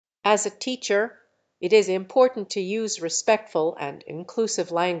As a teacher, it is important to use respectful and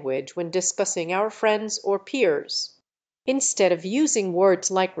inclusive language when discussing our friends or peers. Instead of using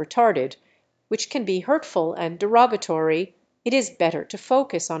words like retarded, which can be hurtful and derogatory, it is better to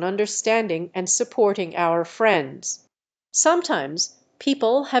focus on understanding and supporting our friends. Sometimes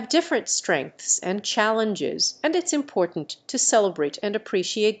people have different strengths and challenges, and it's important to celebrate and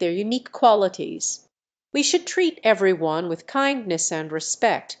appreciate their unique qualities. We should treat everyone with kindness and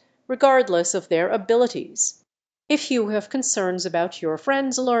respect, regardless of their abilities. If you have concerns about your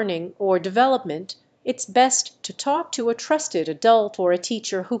friend's learning or development, it's best to talk to a trusted adult or a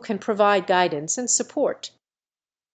teacher who can provide guidance and support.